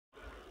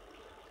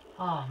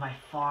Oh, my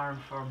farm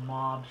for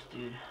mobs,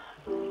 dude.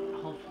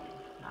 Hopefully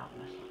not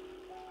messing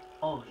up.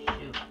 Oh,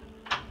 shoot.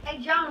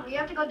 Hey, John, we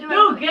have to go do it.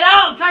 Dude, get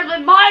out! I'm trying to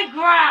play Minecraft! Oh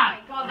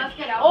my god, let's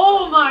get out.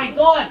 Oh my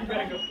god!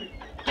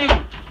 Dude,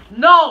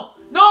 no!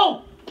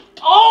 No!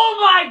 Oh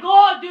my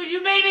god, dude,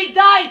 you made me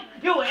die!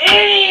 You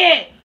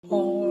idiot!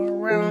 All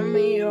around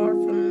me are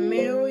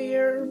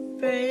familiar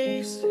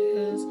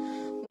faces.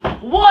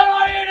 What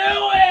are you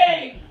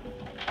doing?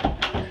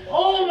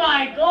 Oh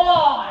my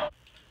god!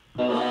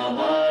 But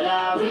what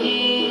I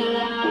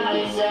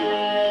realize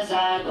as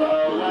I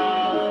grow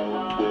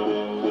up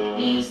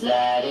is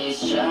that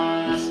it's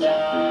just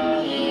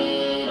a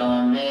hit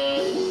or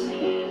miss.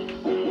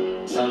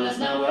 So let's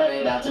not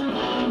worry about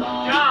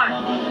tomorrow.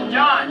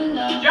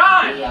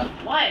 John!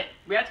 What?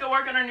 We have to go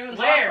work on our new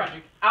Where?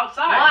 project.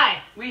 Outside.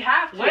 Why? We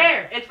have to.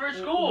 Where? It's for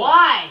school.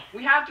 Why?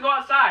 We have to go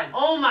outside.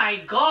 Oh my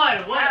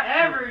god,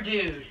 whatever,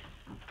 dude.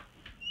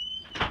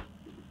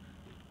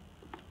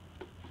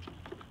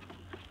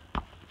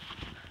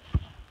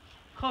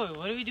 Chloe,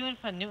 what are we doing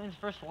for Newton's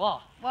first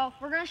law? Well,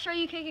 we're going to show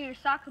you kicking your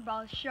soccer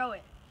ball. Show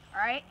it.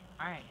 Alright?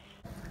 Alright.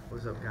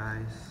 What's up,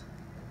 guys?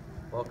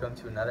 Welcome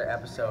to another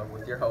episode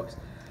with your host,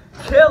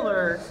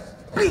 Killer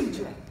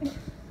BJ.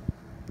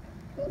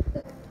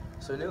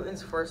 So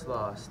Newton's first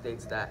law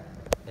states that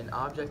an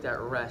object at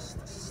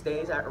rest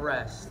stays at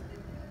rest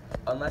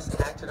unless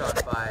acted on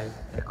by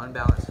an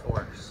unbalanced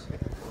force.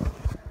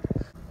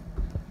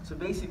 So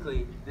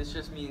basically, this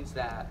just means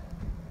that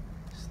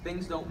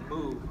things don't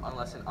move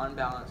unless an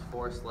unbalanced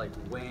force like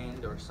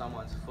wind or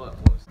someone's foot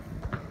moves.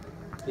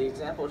 The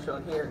example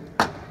shown here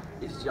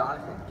is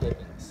Jonathan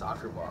kicking a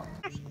soccer ball.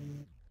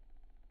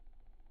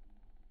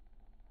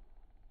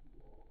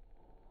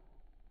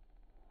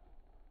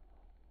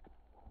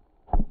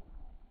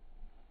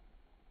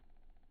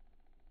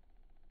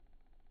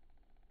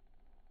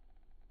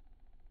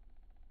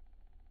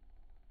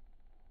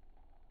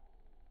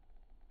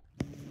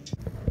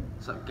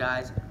 What's up,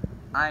 guys?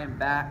 I am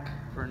back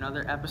for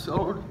another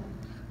episode,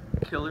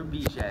 Killer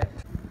BJ.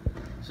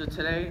 So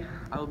today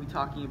I will be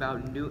talking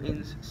about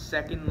Newton's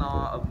second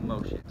law of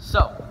motion.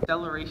 So,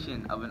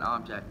 acceleration of an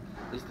object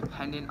is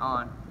dependent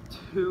on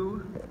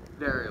two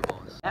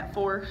variables, net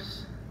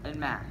force and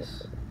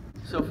mass.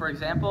 So for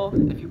example,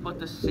 if you put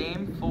the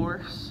same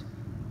force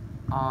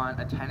on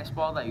a tennis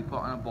ball that you put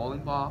on a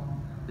bowling ball,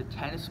 the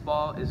tennis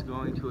ball is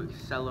going to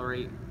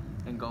accelerate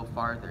and go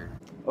farther.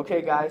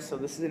 Okay guys, so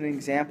this is an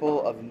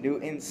example of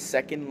Newton's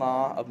second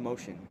law of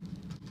motion.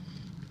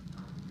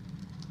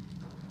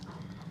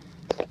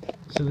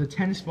 So the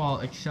tennis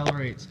ball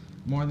accelerates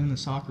more than the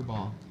soccer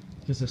ball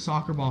because the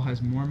soccer ball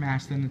has more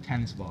mass than the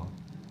tennis ball.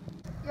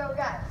 Yo,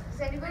 guys, does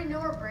anybody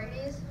know where Brady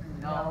is?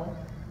 No.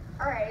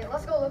 Alright,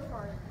 let's go look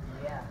for him.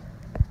 Yeah.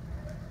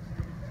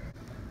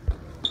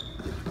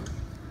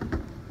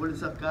 What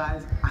is up,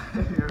 guys?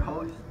 I'm your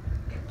host,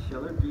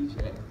 Killer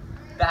BJ,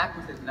 back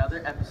with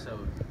another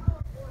episode.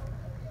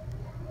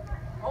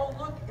 Oh,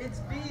 look, it's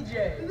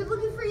BJ. We've been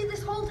looking for you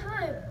this whole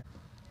time.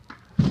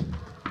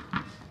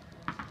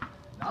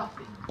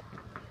 Nothing.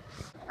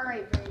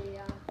 Alright, Brady,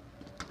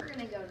 we're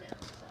gonna go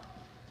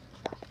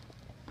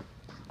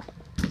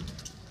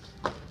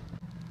now.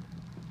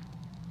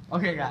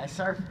 Okay guys,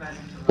 sorry for that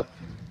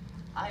interruption.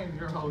 I am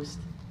your host,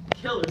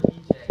 Killer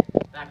BJ,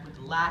 back with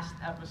the last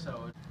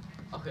episode.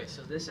 Okay,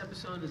 so this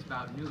episode is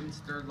about Newton's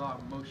third law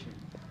of motion,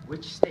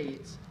 which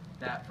states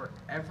that for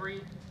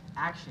every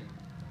action,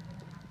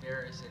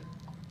 there is an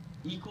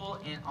equal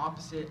and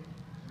opposite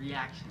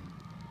reaction.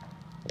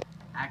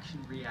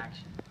 Action,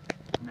 reaction.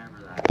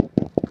 Remember that.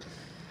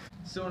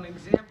 So an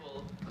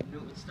example of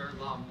Newton's third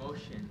law of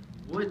motion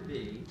would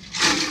be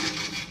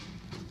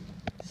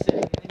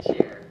sitting in a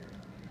chair.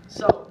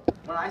 So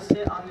when I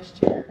sit on this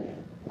chair,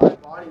 my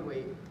body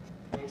weight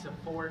makes a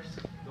force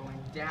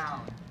going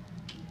down.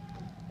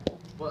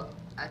 But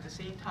at the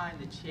same time,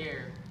 the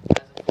chair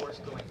has a force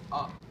going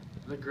up.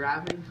 The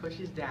gravity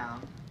pushes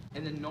down,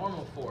 and the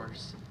normal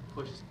force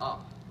pushes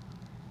up.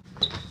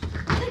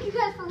 Thank you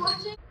guys for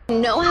watching.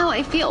 Know how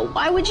I feel.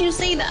 Why would you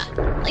say that?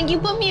 Like, you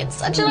put me in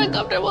such an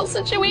uncomfortable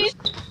situation.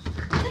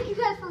 Thank you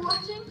guys for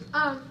watching.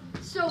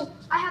 So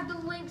I have the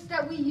links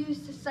that we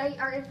use to cite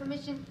our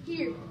information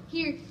here,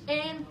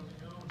 and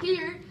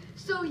here.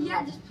 So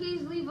yeah, just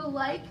please leave a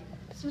like,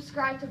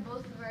 subscribe to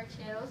both of our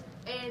channels,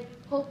 and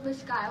hope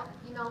Miss Kyle,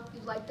 you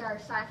liked our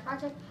science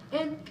project,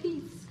 and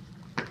peace.